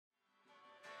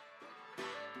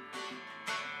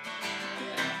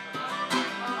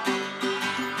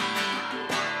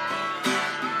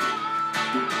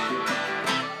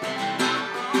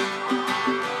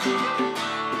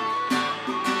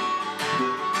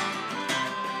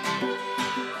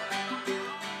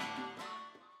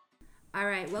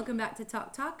welcome back to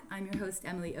Talk Talk. I'm your host,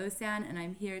 Emily Osan, and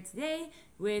I'm here today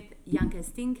with Janke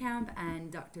Steenkamp and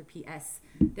Dr. P.S.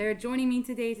 They're joining me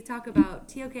today to talk about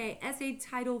TOK Essay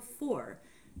Title 4.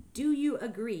 Do you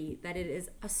agree that it is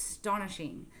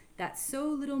astonishing that so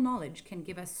little knowledge can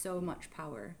give us so much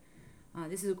power?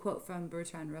 This is a quote from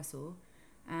Bertrand Russell.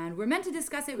 And we're meant to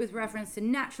discuss it with reference to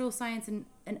natural science and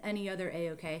any other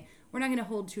AOK. We're not going to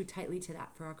hold too tightly to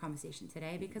that for our conversation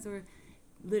today because we're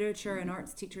literature and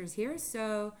arts teachers here,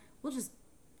 so we'll just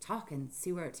talk and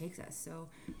see where it takes us. So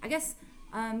I guess,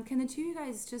 can the two of you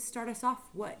guys just start us off?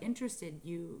 What interested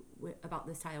you about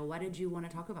this title? Why did you want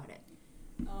to talk about it?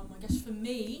 I guess for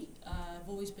me, I've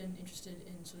always been interested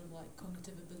in sort of like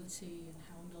cognitive ability and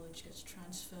how knowledge gets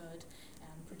transferred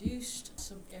and produced.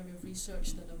 Some area of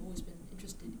research that I've always been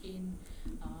interested in.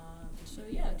 So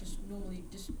yeah, just normally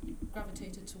just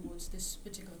gravitated towards this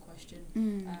particular question.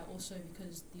 Also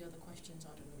because the other questions I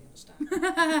don't really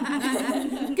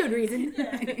understand. Good reason.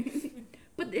 Yeah.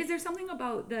 But is there something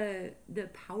about the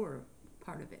power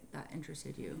part of it that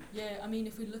interested you? Yeah, I mean,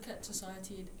 if we look at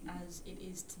society as it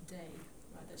is today,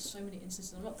 right, there's so many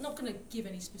instances. I'm not going to give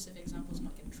any specific examples,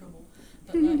 not get in trouble,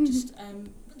 but like just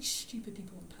really stupid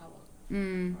people in power.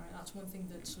 Right, that's one thing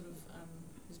that sort of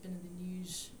has been in the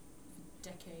news for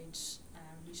decades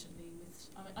recently. With,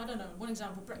 I mean, I don't know. One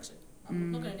example, Brexit.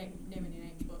 I'm not going to name any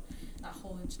names, but that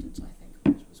whole instance I think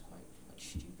was quite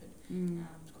stupid.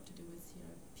 It's got to do with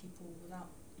people without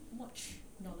much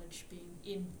knowledge being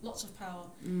in lots of power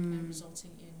and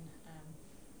resulting in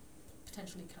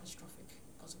potentially catastrophic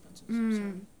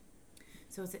consequences.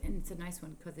 So it's a nice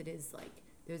one because it is like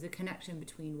there's a connection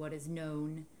between what is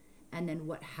known and then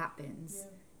what happens,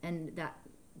 and that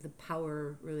the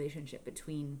power relationship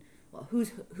between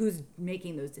who's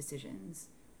making those decisions.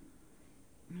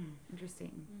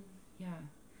 Interesting. Yeah.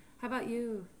 How about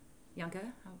you, Janke?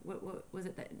 What was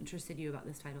it that interested you about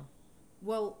this title?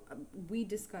 Well, we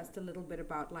discussed a little bit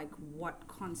about like what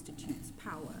constitutes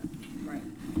power, right?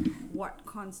 What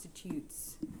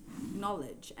constitutes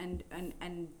knowledge and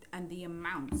the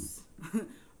amounts,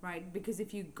 right? Because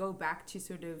if you go back to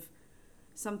sort of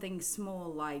something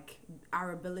small like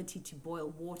our ability to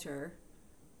boil water,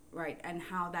 right, and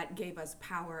how that gave us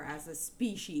power as a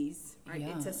species, right?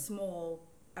 Yeah. It's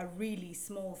a really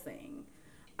small thing.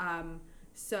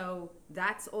 So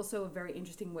that's also a very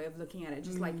interesting way of looking at it,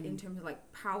 just like in terms of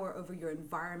like power over your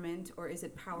environment, or is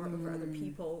it power over other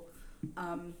people,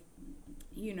 and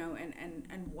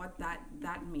what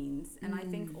that means. And I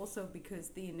think also because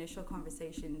the initial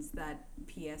conversations that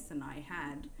PS and I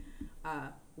had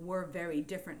were very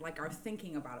different, like our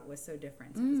thinking about it was so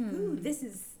different. So it was, this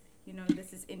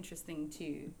is interesting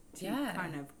to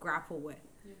kind of grapple with.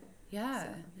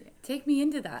 Yeah. Take me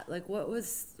into that. Like, what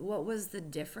was the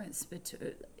difference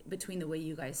between the way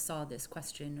you guys saw this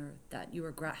question, or that you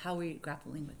were how were you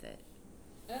grappling with it?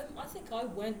 I think I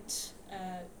went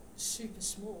super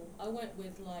small. I went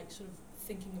with like sort of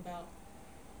thinking about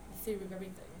the theory of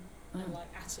everything and like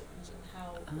atoms and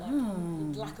how like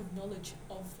the lack of knowledge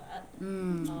of that.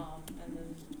 And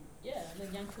then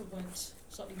Janke went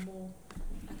slightly more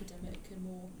academic and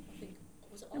more, I think.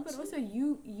 No, but also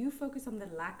you focus on the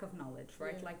lack of knowledge,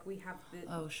 right? Yeah. Like we have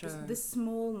sure. the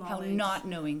small knowledge How not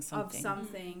knowing something. of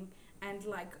something, and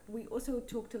like we also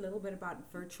talked a little bit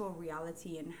about virtual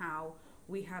reality and how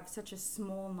we have such a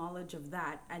small knowledge of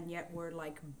that, and yet we're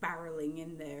like barreling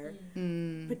in there,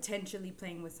 potentially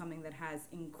playing with something that has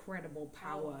incredible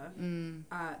power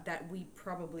that we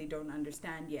probably don't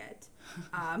understand yet.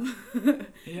 And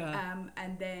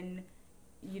then,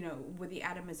 with the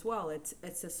atom as well,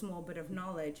 it's a small bit of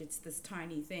knowledge. It's this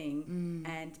tiny thing,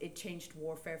 and it changed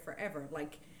warfare forever.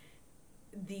 Like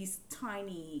these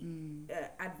tiny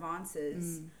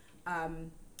advances.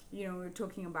 We were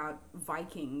talking about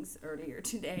Vikings earlier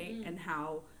today and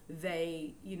how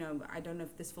they, I don't know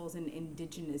if this falls in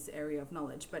indigenous area of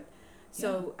knowledge, but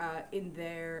so in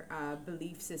their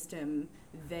belief system,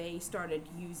 they started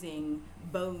using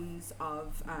bones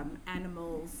of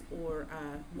animals or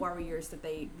warriors that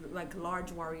they, like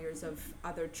large warriors of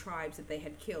other tribes that they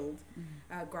had killed,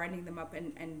 grinding them up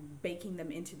and baking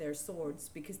them into their swords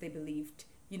because they believed,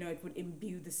 it would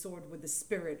imbue the sword with the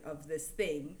spirit of this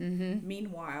thing.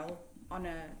 Meanwhile, on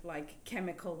a like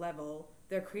chemical level,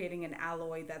 they're creating an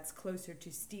alloy that's closer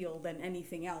to steel than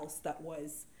anything else that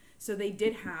was. So they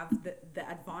did have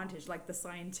the advantage, like the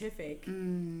scientific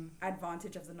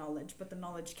advantage of the knowledge, but the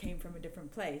knowledge came from a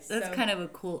different place. That's kind of a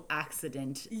cool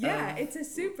accident. Yeah, it's a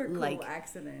super cool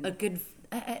accident. A good...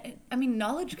 I mean,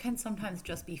 knowledge can sometimes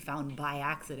just be found by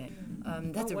accident.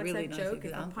 That's a really nice joke?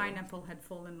 example. If a pineapple had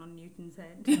fallen on Newton's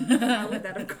head, how would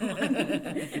that have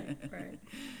gone? Right.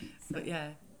 But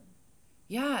yeah.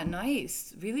 Yeah,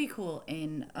 nice. Really cool.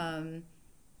 And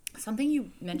something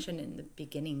you mentioned in the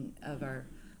beginning of our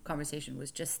conversation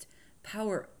was just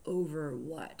power over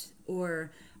what?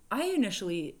 Or I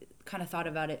initially kind of thought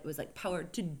about it was like power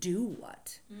to do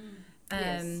what?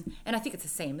 Yes. And I think it's the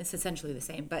same. It's essentially the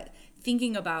same. But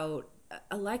thinking about,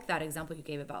 I like that example you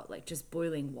gave about like just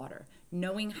boiling water.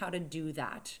 Knowing how to do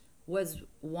that was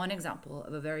one example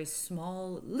of a very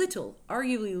small, little,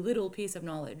 arguably little piece of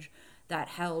knowledge that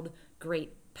held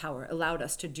great power, allowed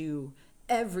us to do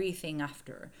everything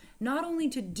after. Not only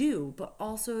to do, but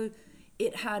also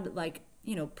it had like,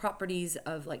 you know, properties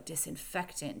of like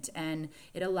disinfectant, and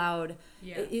it allowed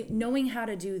knowing how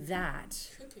to do that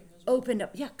Cooking as well. opened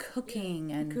up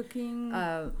cooking and Cooking,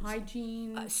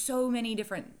 hygiene. so many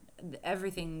different,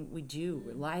 everything we do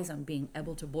relies on being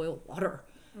able to boil water.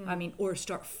 I mean, or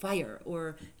start fire,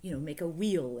 or, you know, make a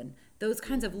wheel, and those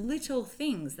kinds of little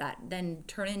things that then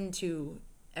turn into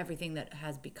everything that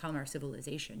has become our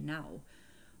civilization now.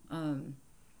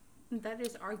 That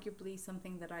is arguably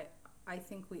something that I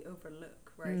think we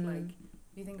overlook, right? Like,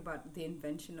 if you think about the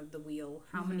invention of the wheel,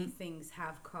 how many things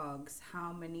have cogs?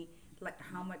 How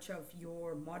much of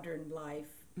your modern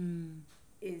life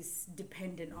is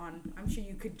dependent on? I'm sure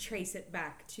you could trace it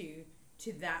back to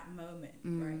that moment,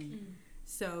 right?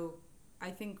 So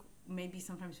I think maybe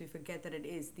sometimes we forget that it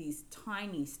is these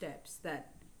tiny steps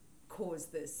that cause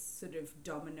this sort of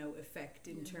domino effect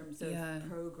in terms of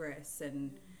progress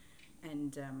and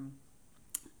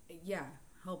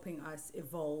helping us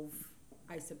evolve,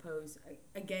 I suppose.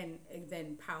 Again,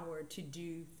 then power to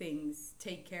do things,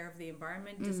 take care of the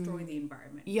environment, destroy the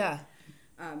environment.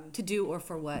 To do or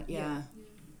for what? And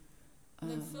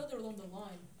then further along the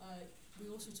line, we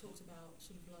also talked about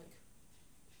sort of like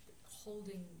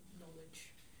holding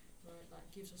knowledge, right?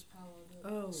 Like gives us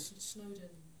power. Snowden.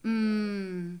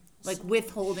 Like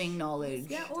withholding knowledge.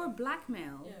 Yeah, or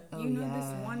blackmail. Yeah. You know,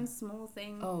 this one small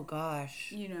thing. Oh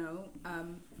gosh. You know,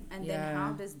 and then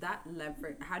how does that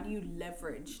leverage? How do you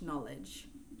leverage knowledge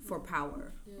for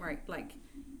power, right? Like,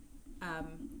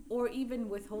 or even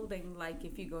withholding. Like,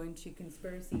 if you go into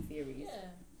conspiracy theories.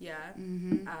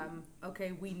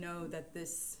 Okay, we know that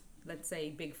this, let's say,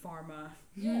 big pharma.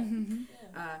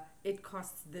 It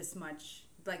costs this much.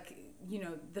 Like, you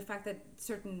know, the fact that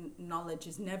certain knowledge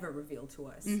is never revealed to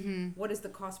us. What is the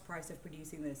cost price of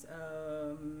producing this?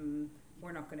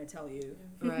 We're not going to tell you.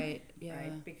 Right.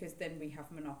 Right? Because then we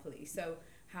have monopoly. So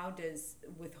how does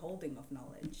withholding of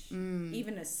knowledge,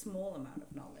 even a small amount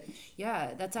of knowledge?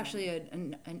 Yeah, that's actually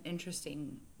an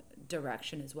interesting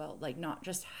direction as well. Like, not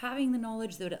just having the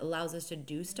knowledge that allows us to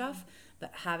do stuff,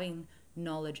 but having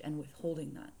knowledge and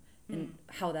withholding that, and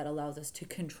how that allows us to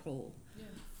control.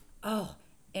 Oh,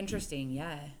 interesting.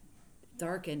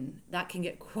 Dark, and that can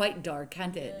get quite dark,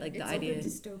 can't it? Like, the idea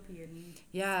It's all the dystopian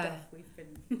stuff we've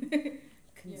been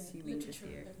consuming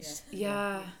this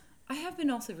year. I have been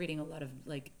also reading a lot of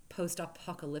like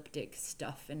post-apocalyptic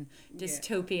stuff and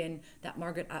dystopian. That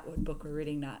Margaret Atwood book, we're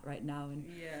reading that right now, and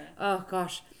oh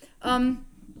gosh.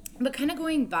 But kind of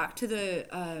going back to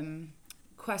the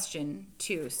question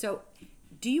too. So,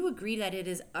 do you agree that it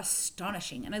is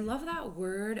astonishing? And I love that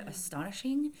word,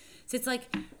 astonishing. So it's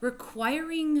like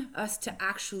requiring us to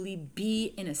actually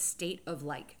be in a state of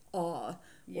like awe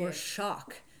or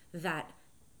shock that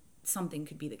something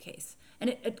could be the case.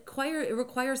 And it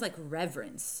requires like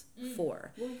reverence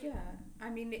for. Well, I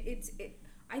mean,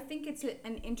 I think it's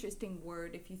an interesting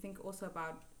word if you think also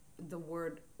about the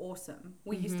word awesome.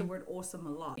 We use the word awesome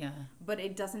a lot, but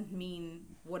it doesn't mean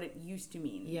what it used to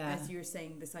mean. As you're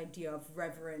saying, this idea of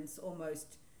reverence,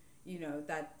 almost, you know,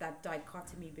 that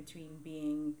dichotomy between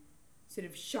being sort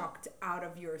of shocked out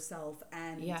of yourself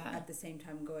and at the same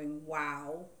time going,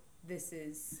 wow, this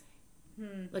is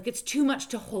like, it's too much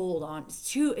to hold on.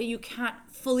 You can't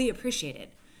fully appreciate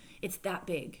it. It's that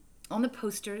big. On the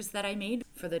posters that I made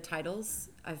for the titles,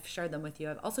 I've shared them with you.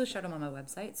 I've also shared them on my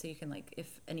website, so you can, like,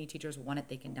 if any teachers want it,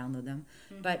 they can download them.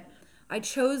 But I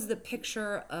chose the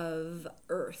picture of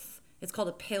Earth. It's called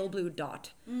a pale blue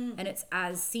dot, and it's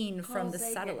as seen from the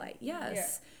satellite.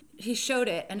 He showed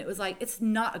it, and it was like, it's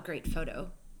not a great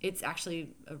photo. It's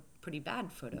actually a pretty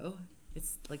bad photo.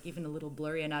 It's like even a little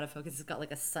blurry and out of focus. It's got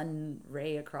like a sun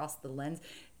ray across the lens.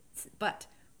 But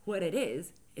what it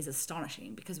is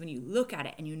astonishing, because when you look at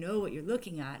it and you know what you're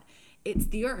looking at, it's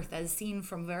the Earth as seen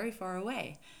from very far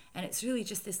away. And it's really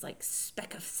just this like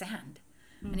speck of sand.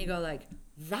 And you go like,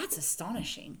 that's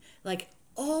astonishing. Like,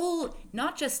 all,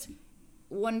 not just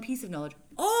one piece of knowledge,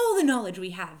 all the knowledge we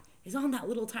have is on that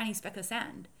little tiny speck of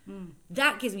sand.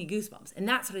 That gives me goosebumps. And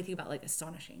that's what I think about like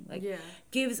astonishing. Like,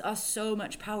 gives us so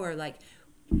much power. Like,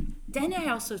 then I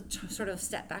also sort of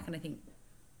step back and I think,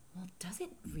 well, does it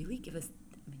really give us,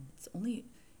 I mean, it's only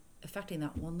affecting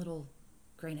that one little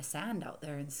grain of sand out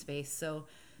there in space. So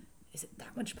is it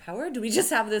that much power? Do we just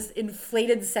have this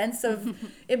inflated sense of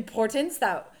importance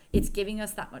that it's giving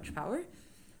us that much power?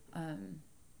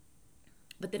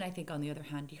 But then I think on the other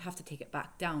hand, you have to take it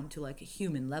back down to like a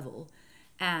human level,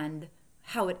 and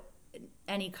how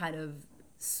any kind of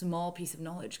small piece of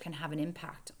knowledge can have an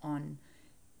impact on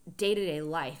day-to-day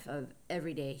life of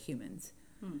everyday humans.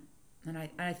 And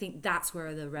I think that's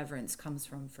where the reverence comes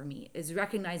from for me, is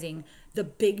recognizing the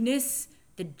bigness,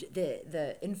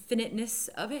 the infiniteness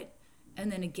of it,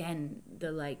 and then again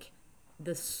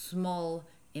the small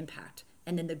impact,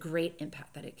 and then the great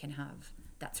impact that it can have,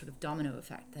 that sort of domino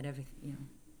effect that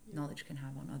knowledge can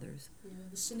have on others. Yeah,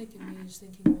 the cynic in me is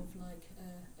thinking of like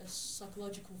a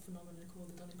psychological phenomenon called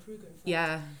the Dunning-Kruger effect.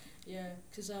 Yeah. Yeah,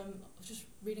 because I was just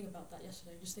reading about that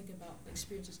yesterday, just thinking about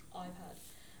experiences I've had.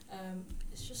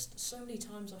 It's just so many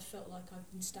times I felt like I've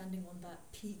been standing on that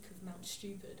peak of Mount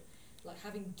Stupid, like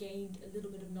having gained a little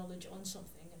bit of knowledge on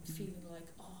something and feeling like,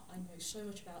 oh, I know so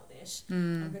much about this,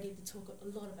 I'm ready to talk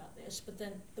a lot about this, but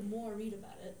then the more I read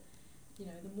about it,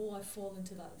 the more I fall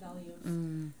into that valley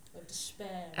of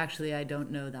despair. Actually, I don't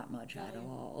know that much at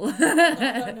all. I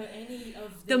don't know any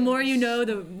of this. The more you know,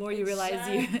 the more you realize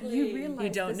You realize you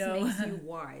don't this know. makes you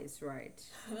wise, right?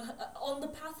 On the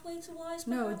pathway to wise,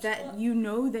 No, perhaps, that but you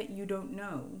know that you don't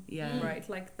know. Yeah. Right?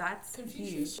 Like that's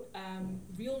Confucius.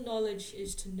 huge. Real knowledge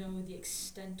is to know the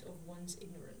extent of one's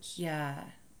ignorance. Yeah,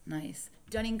 nice.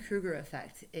 Dunning-Kruger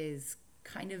effect is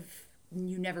kind of,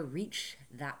 you never reach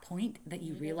that point that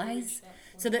you never realize. reach that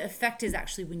point. So the effect is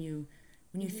actually when you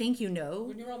think you know,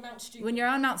 When you're on Mount Stupid. when you're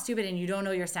on Mount Stupid and you don't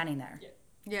know you're standing there. Yeah.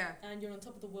 Yeah. And you're on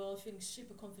top of the world, feeling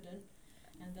super confident,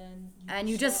 and then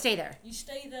You just stay there. You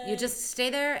stay there. You just stay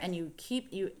there, and you keep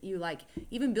you like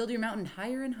even build your mountain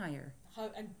higher and higher.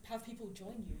 and have people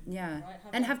join you. Yeah.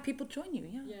 Right? Have people join you.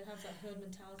 Yeah. Yeah, have that herd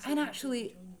mentality. And have actually,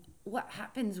 people join you. what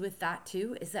happens with that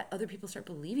too is that other people start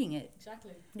believing it.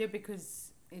 Exactly. Yeah,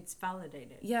 because it's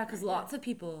validated. Yeah, because lots of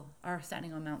people are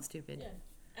standing on Mount Stupid.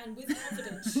 Yeah. And with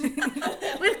confidence.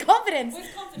 With confidence.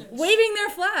 With confidence. Waving their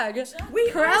flag.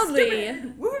 Exactly.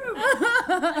 Proudly. Woo!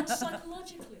 And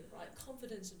psychologically, right?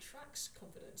 Confidence attracts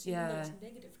confidence. Even though Yeah. it's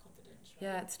negative confidence. Right?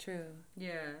 Yeah, it's true.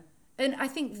 Yeah. And I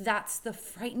think that's the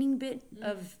frightening bit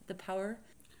of the power.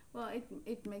 Well,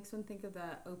 it makes one think of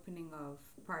the opening of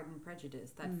Pride and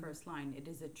Prejudice, that first line. It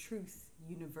is a truth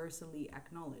universally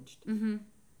acknowledged. Mm-hmm.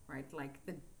 Right? Like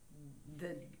the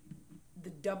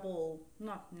double,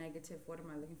 not negative, what am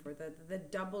I looking for? The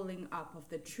doubling up of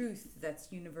the truth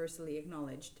that's universally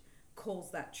acknowledged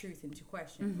calls that truth into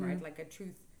question, right? Like a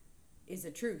truth is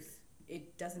a truth.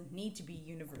 It doesn't need to be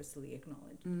universally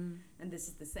acknowledged. And this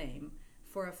is the same.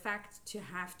 For a fact to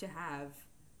have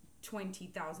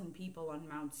 20,000 people on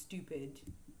Mount Stupid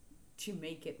to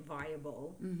make it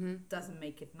viable doesn't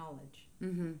make it knowledge.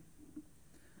 Mm-hmm.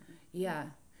 Yeah.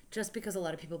 Just because a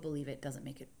lot of people believe it doesn't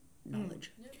make it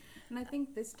knowledge. Yep. And I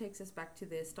think this takes us back to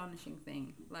the astonishing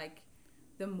thing. Like,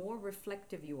 the more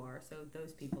reflective you are, so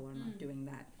those people are not doing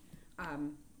that,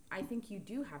 I think you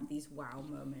do have these wow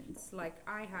moments. Like,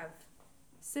 I have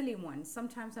silly ones.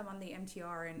 Sometimes I'm on the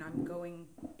MTR and I'm going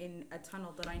in a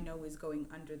tunnel that I know is going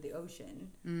under the ocean.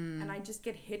 And I just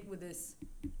get hit with this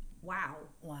wow.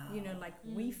 Wow. You know, like,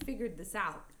 we figured this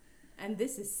out. And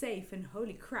this is safe, and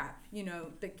holy crap. You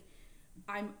know, like,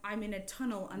 I'm in a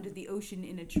tunnel under the ocean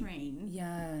in a train.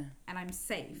 Yeah. And I'm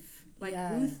safe. Like, Yeah.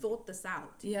 who thought this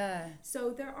out? Yeah.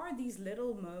 So there are these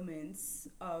little moments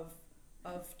of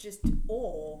just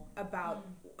awe about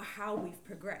how we've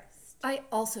progressed. I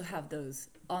also have those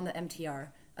on the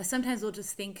MTR. Sometimes we'll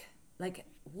just think, like,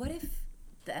 what if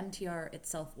the MTR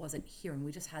itself wasn't here and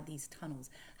we just had these tunnels?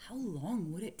 How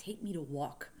long would it take me to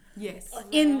walk Yes.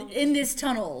 in this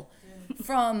tunnel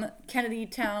from Kennedy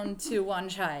Town to Wan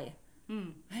Chai?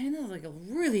 I know, like a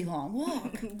really long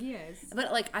walk. Yes.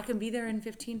 But like I can be there in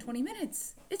 15, 20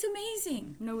 minutes. It's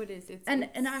amazing. No, it is. And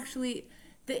actually,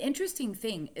 the interesting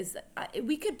thing is that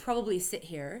we could probably sit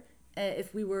here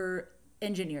if we were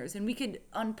engineers and we could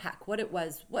unpack what it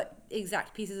was, what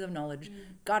exact pieces of knowledge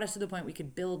got us to the point we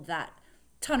could build that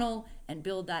tunnel and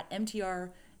build that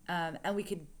MTR, and we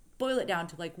could boil it down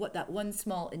to like what that one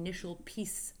small initial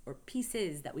piece or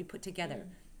pieces that we put together.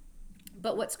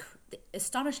 But what's the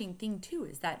astonishing thing too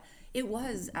is that it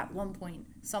was at one point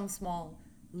some small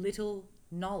little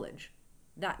knowledge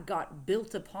that got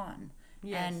built upon.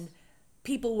 Yes. And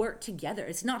people worked together.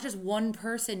 It's not just one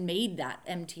person made that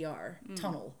MTR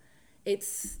tunnel.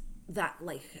 It's that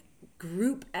like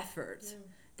group effort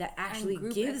that actually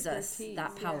group gives us expertise,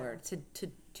 that power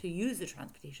to use the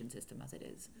transportation system as it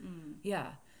is.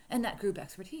 Yeah. And that group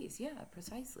expertise, yeah,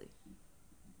 precisely.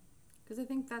 Because I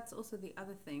think that's also the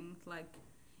other thing. Like,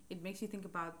 it makes you think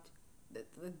about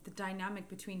the dynamic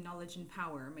between knowledge and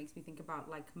power. It makes me think about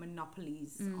like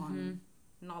monopolies on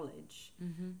knowledge,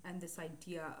 and this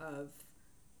idea of,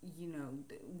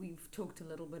 we've talked a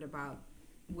little bit about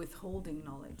withholding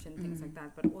knowledge and things like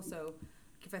that, but also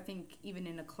if I think even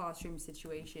in a classroom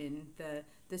situation,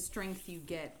 the strength you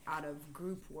get out of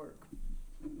group work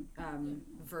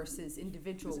versus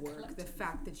individual work, the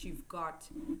fact that you've got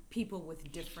people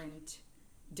with different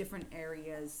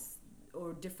areas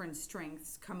or different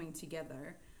strengths coming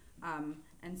together,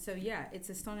 and so it's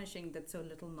astonishing that so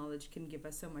little knowledge can give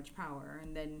us so much power.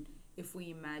 And then if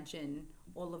we imagine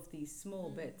all of these small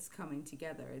bits coming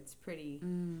together, it's pretty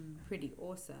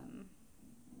awesome.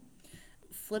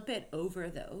 Flip it over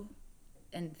though,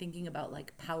 and thinking about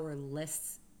like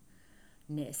powerlessness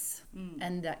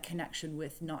and that connection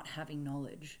with not having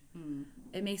knowledge.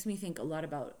 It makes me think a lot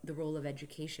about the role of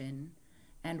education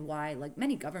and why like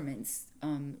many governments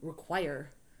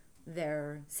require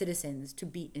their citizens to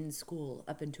be in school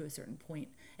up until a certain point.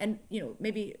 And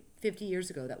maybe 50 years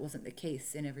ago that wasn't the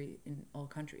case in all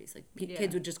countries. Like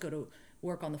kids would just go to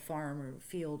work on the farm or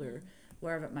field or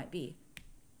wherever it might be.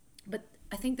 But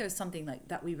I think there's something like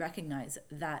that we recognize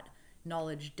that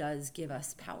knowledge does give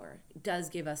us power. It does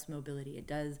give us mobility. It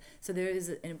does. So there is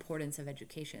an importance of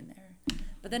education there.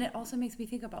 But then it also makes me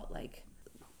think about like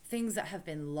things that have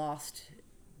been lost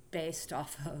based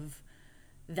off of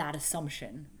that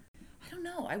assumption. I don't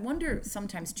know. I wonder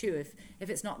sometimes too if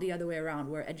it's not the other way around,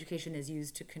 where education is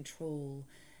used to control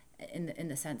in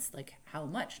the sense like how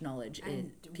much knowledge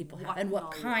people have and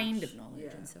what kind of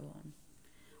knowledge and so on.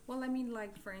 Well, I mean,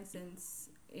 like, for instance,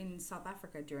 in South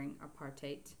Africa during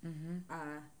apartheid,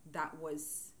 that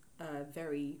was a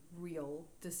very real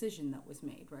decision that was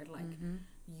made, right? Like,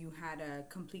 you had a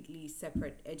completely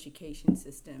separate education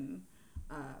system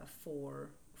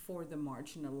for the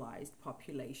marginalized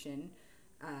population,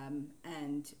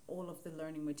 and all of the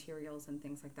learning materials and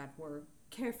things like that were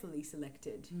carefully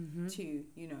selected to,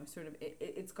 sort of,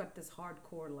 it's got this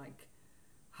hardcore, like,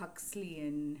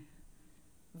 Huxleyan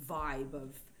vibe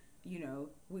of,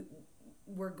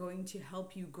 we're going to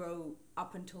help you grow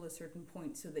up until a certain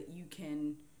point so that you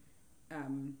can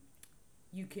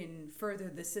further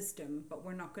the system, but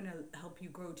we're not going to help you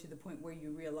grow to the point where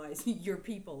you realize you're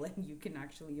people and you can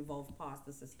actually evolve past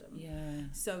the system.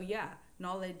 So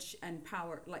knowledge and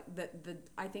power, like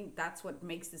I think that's what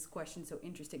makes this question so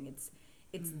interesting.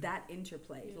 It's that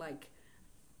interplay, like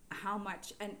how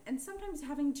much, and sometimes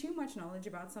having too much knowledge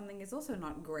about something is also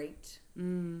not great.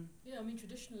 Yeah, I mean,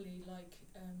 traditionally, like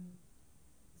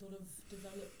a lot of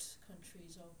developed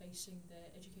countries are basing their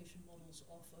education models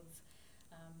off of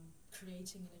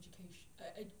creating an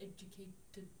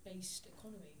educated-based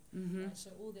economy. Right?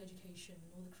 So all the education,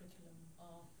 all the curriculum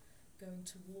are going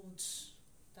towards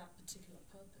that particular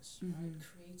purpose, right?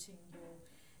 Creating your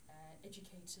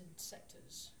educated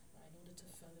sectors, right, in order to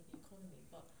further the economy.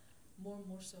 But more and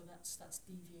more so, that's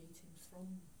deviating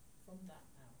from that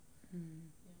now.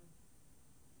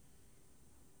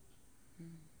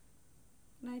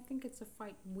 And I think it's a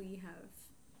fight we have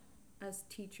as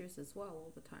teachers as well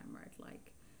all the time, right?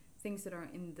 Like things that are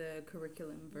in the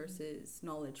curriculum versus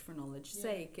knowledge for knowledge's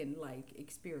sake, and like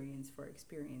experience for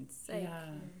experience sake.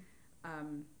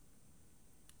 And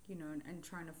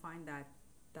trying to find that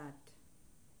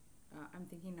I'm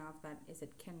thinking now of that, is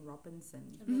it Ken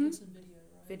Robinson? Robinson video,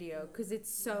 right? Video, because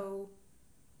it's so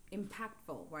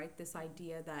impactful, right? This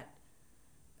idea that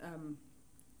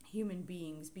human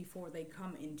beings, before they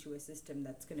come into a system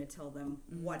that's going to tell them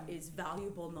what is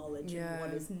valuable knowledge and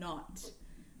what is not,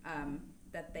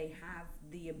 that they have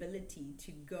the ability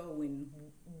to go in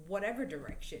whatever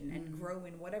direction and grow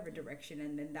in whatever direction,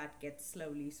 and then that gets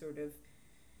slowly sort of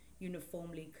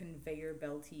uniformly conveyor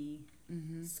belty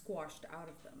squashed out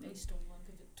of them. Based on like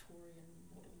a Victorian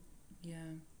model.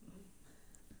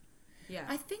 Yeah.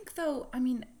 I think though, I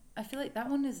mean, I feel like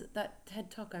that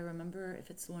TED Talk, I remember, if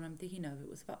it's the one I'm thinking of, it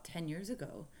was about 10 years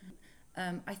ago.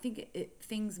 I think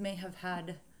things may have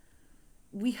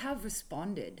we have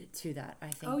responded to that, I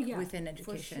think, within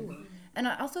education. For sure. And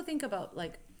I also think about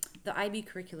like the IB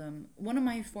curriculum. One of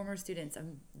my former students,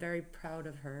 I'm very proud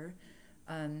of her.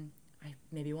 I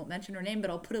maybe won't mention her name, but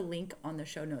I'll put a link on the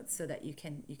show notes so that you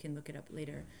can look it up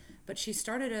later. But she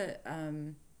started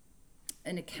an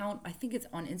account, I think it's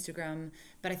on Instagram,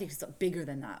 but I think it's bigger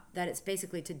than that. That it's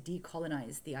basically to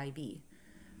decolonize the IB.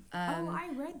 I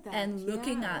read that. And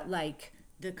looking at like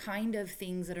the kind of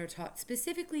things that are taught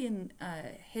specifically in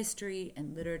history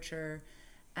and literature,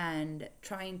 and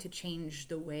trying to change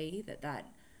the way that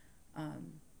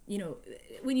you know,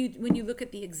 when you look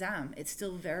at the exam, it's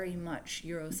still very much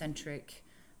Eurocentric.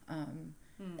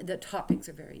 The topics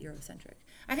are very Eurocentric.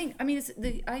 I think, I mean, it's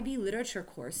the IB literature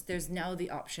course. There's now the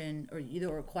option, or the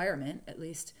requirement, at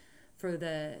least, for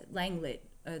the Langlit,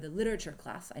 the literature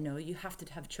class. I know you have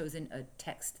to have chosen a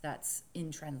text that's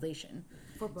in translation.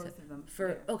 For both of them.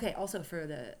 Also for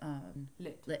the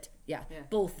lit. Yeah. Yeah.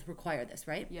 Both require this,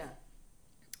 right? Yeah.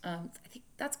 I think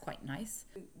that's quite nice.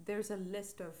 There's a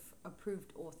list of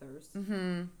approved authors,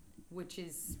 which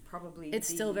is probably It's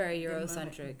still very the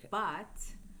Eurocentric.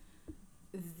 but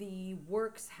the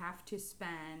works have to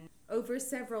span over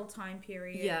several time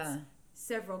periods,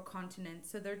 several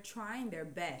continents. So they're trying their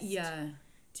best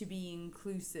to be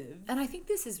inclusive. And I think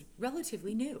this is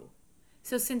relatively new.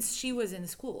 So since she was in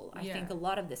school, I think a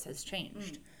lot of this has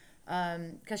changed.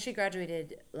 Because she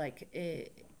graduated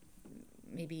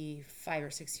maybe 5 or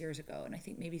 6 years ago, and I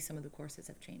think maybe some of the courses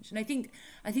have changed. And I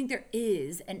think there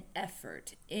is an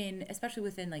effort in, especially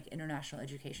within like international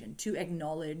education, to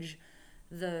acknowledge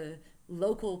the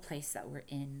local place that we're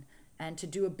in and to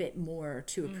do a bit more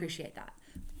to appreciate that.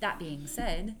 That being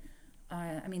said,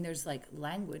 I mean, there's like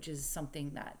language is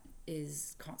something that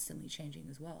is constantly changing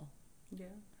as well. Yeah.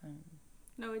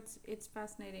 No, it's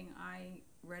fascinating. I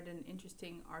read an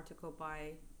interesting article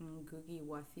by Ngugi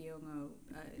wa Thiong'o,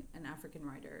 an African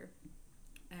writer,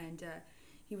 and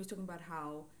he was talking about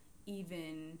how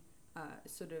even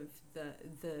sort of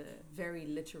the very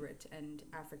literate and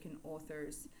African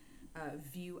authors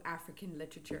view African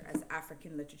literature as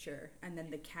African literature, and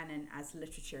then the canon as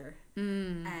literature,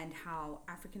 and how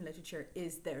African literature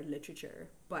is their literature,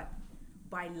 but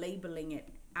by labeling it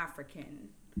African,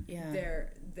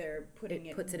 they're putting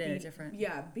it puts it in a different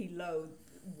below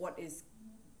what is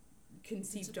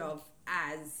conceived of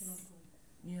as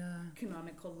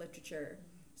canonical literature.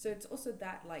 So it's also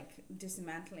that like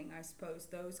dismantling, I suppose,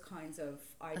 those kinds of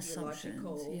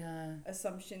ideological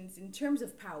assumptions in terms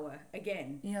of power.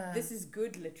 Again, this is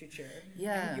good literature,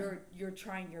 and you're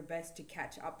trying your best to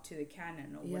catch up to the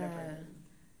canon or whatever.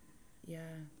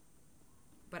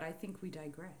 But I think we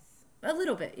digress a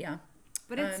little bit,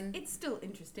 But it's still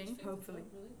interesting. Hopefully,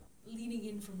 leaning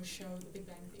in from a show, The Big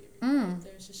Bang Theory.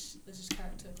 There's this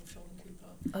character called Sheldon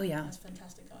Cooper. Oh yeah, that's a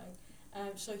fantastic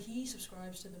guy. So he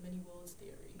subscribes to the many worlds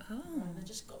theory. And that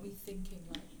just got me thinking.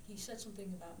 Like he said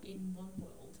something about in one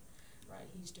world, right?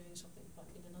 He's doing something, but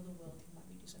in another world he might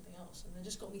be doing something else. And that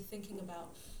just got me thinking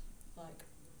about like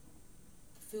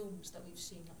films that we've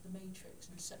seen, like The Matrix,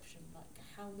 Inception. Like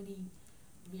how many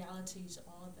realities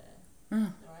are there?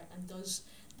 Right? And does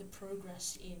the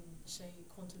progress in, say,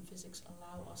 quantum physics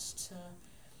allow us to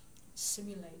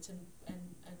simulate and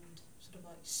sort of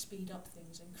like speed up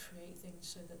things and create things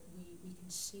so that we can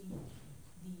see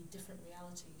the different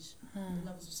realities, the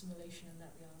levels of simulation in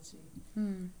that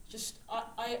reality. Just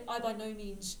I by no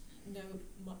means know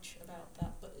much about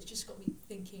that, but it's just got me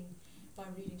thinking by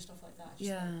reading stuff like that.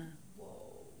 Just like,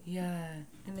 whoa.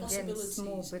 And again,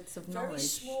 small bits of knowledge. Very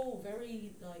small,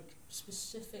 very like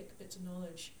specific bits of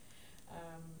knowledge.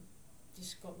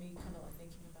 Just got me kind of like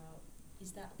thinking about,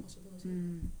 is that a possibility?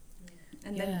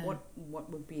 And then what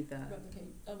would be the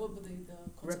what would the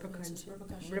consequences?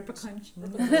 Repercussions,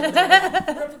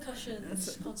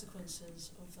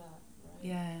 consequences of that,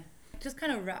 right? Just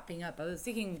kind of wrapping up, I was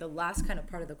thinking the last kind of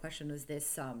part of the question was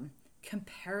this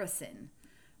comparison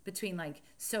between like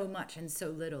so much and so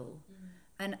little.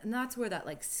 And that's where that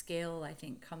like scale, I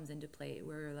think, comes into play,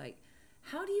 where like,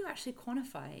 how do you actually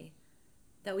quantify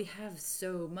that we have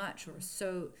so much or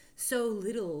so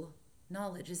little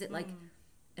knowledge? Is it like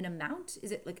an amount?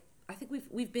 Is it like, I think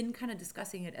we've been kind of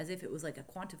discussing it as if it was like a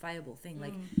quantifiable thing,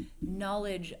 like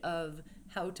knowledge of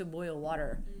how to boil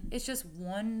water. It's just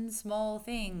one small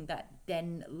thing that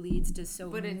then leads to so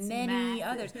many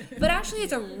others. But actually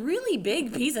it's a really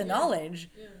big piece of knowledge.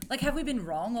 Like, have we been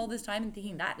wrong all this time in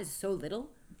thinking that is so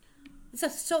little?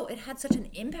 It had such an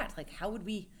impact. Like, why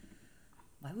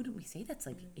wouldn't we say that's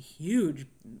like a huge,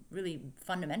 really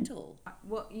fundamental?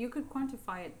 Well, you could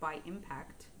quantify it by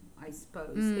impact, I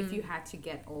suppose, if you had to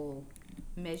get all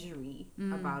measury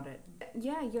about it.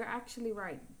 Yeah, you're actually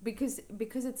right. Because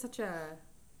it's such a,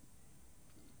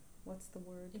 what's the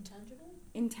word?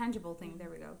 Intangible thing, there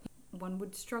we go. One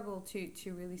would struggle to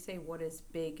really say what is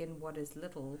big and what is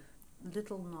little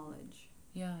knowledge.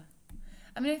 Yeah.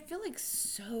 I mean, I feel like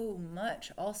so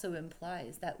much also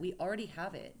implies that we already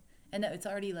have it. And that it's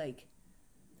already like,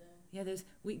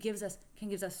 gives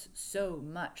us so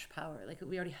much power. Like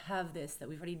we already have this, that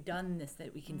we've already done this,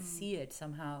 that we can see it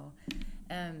somehow.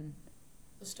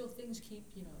 But still, things keep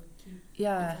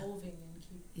evolving and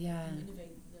keep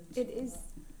innovating. It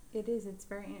is. It's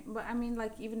very. But I mean,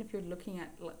 like even if you're looking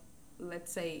at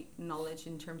let's say, knowledge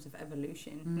in terms of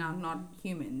evolution. Now, not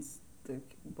humans,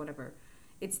 whatever.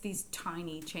 It's these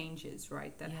tiny changes,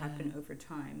 right, that happen over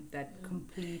time that that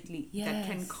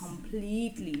can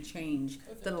completely change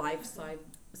the life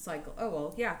cycle. Oh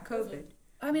well, yeah, COVID.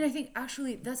 I mean, I think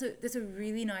actually that's a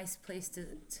really nice place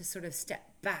to sort of step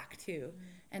back to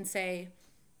and say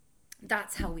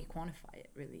that's how we quantify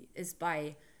it, really, is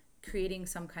by creating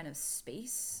some kind of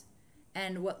space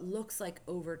and what looks like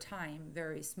over time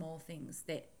very small things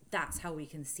that's how we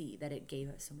can see that it gave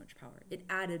us so much power. It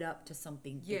added up to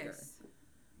something bigger.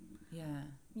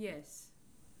 Yes,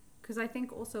 because I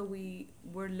think also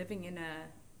we're living in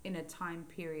a time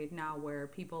period now where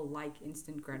people like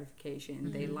instant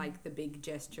gratification. They like the big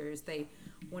gestures. They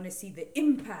want to see the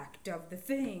impact of the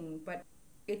thing, but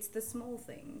it's the small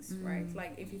things, right?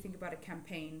 Like if you think about a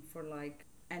campaign for like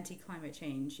anti-climate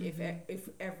change, if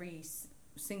every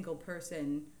single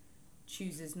person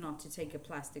chooses not to take a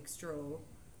plastic straw,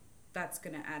 that's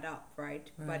going to add up,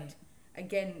 right? But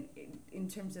again, in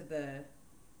terms of the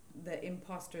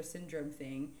imposter syndrome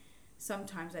thing,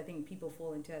 sometimes I think people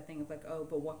fall into that thing of like, oh,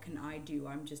 but what can I do?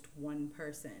 I'm just one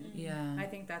person. Yeah. I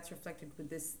think that's reflected with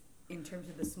this in terms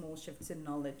of the small shifts in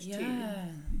knowledge too.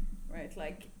 Right?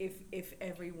 Like if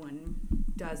everyone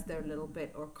does their little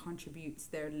bit or contributes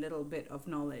their little bit of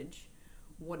knowledge,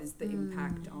 what is the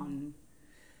impact on?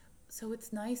 So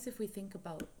it's nice if we think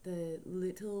about the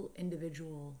little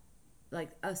individual, like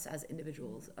us as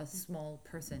individuals, as small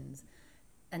persons,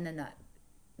 and then that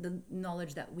the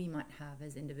knowledge that we might have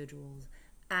as individuals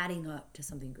adding up to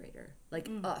something greater, like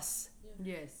us.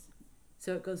 Yes.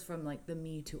 So it goes from like the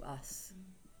me to us.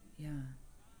 Yeah.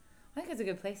 I think it's a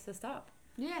good place to stop.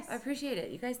 Yes. I appreciate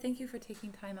it. You guys, thank you for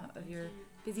taking time out of your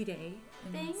busy day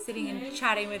and sitting and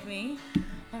chatting with me.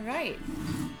 All right.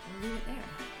 We'll leave it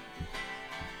there.